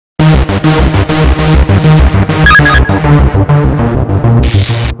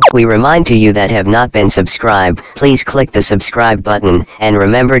We remind to you that have not been subscribed, please click the subscribe button, and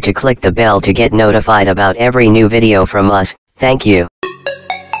remember to click the bell to get notified about every new video from us. Thank you.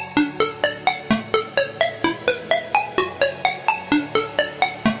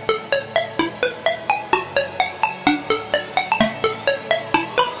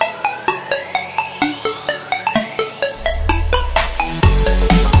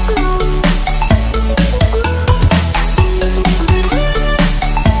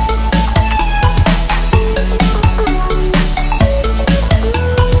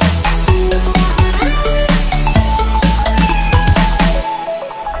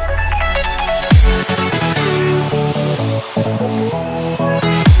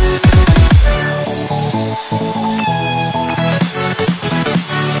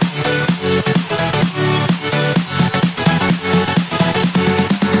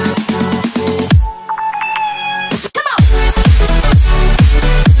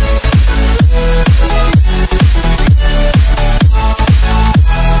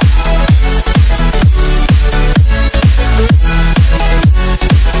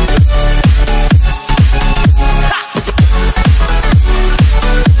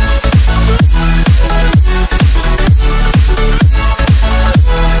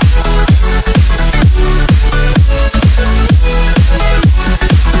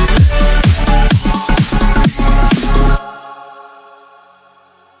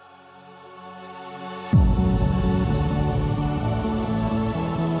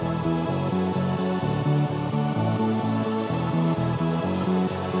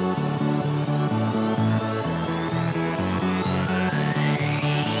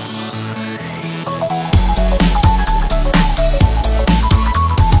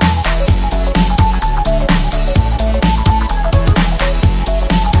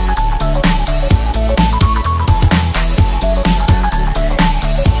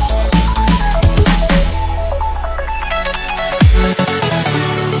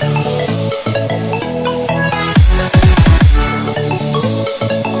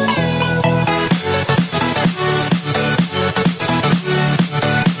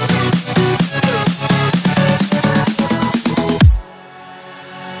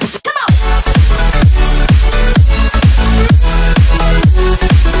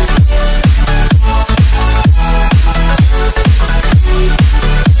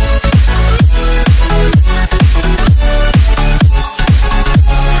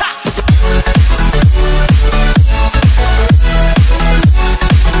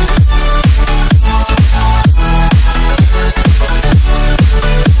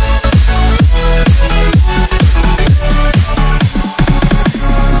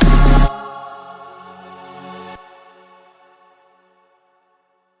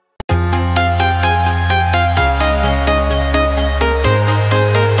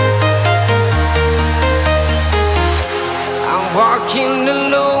 Walking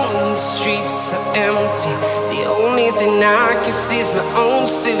alone, the streets are empty. The only thing I can see is my own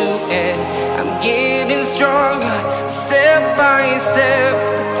silhouette. I'm getting stronger, step by step.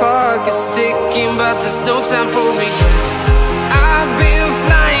 The clock is ticking, but there's no time for regrets. I've been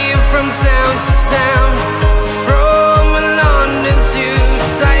flying from town to town, from London to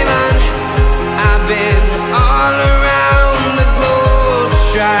Taiwan. I've been all around the globe,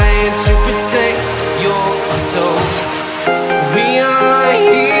 trying to protect your soul. We are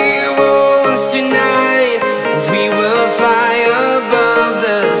heroes tonight. We will fly above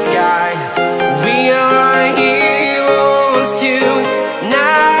the sky. We are heroes tonight.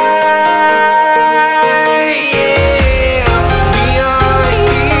 Yeah. We are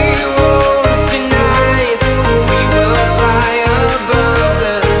heroes tonight. We will fly above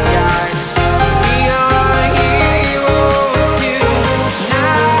the sky. We are heroes tonight.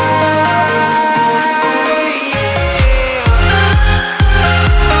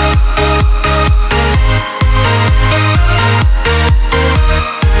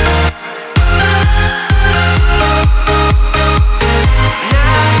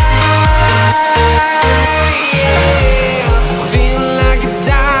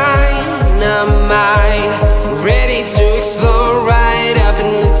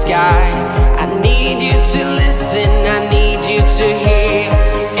 I need you to listen, I need you to hear,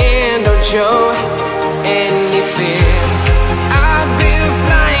 and don't show any fear. I've been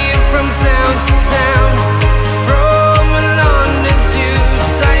flying from town to town, from London to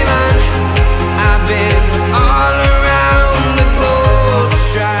Taiwan. I've been all around the globe,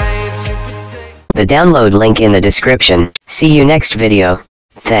 trying to protect. The download link in the description. See you next video.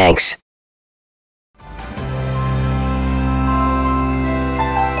 Thanks.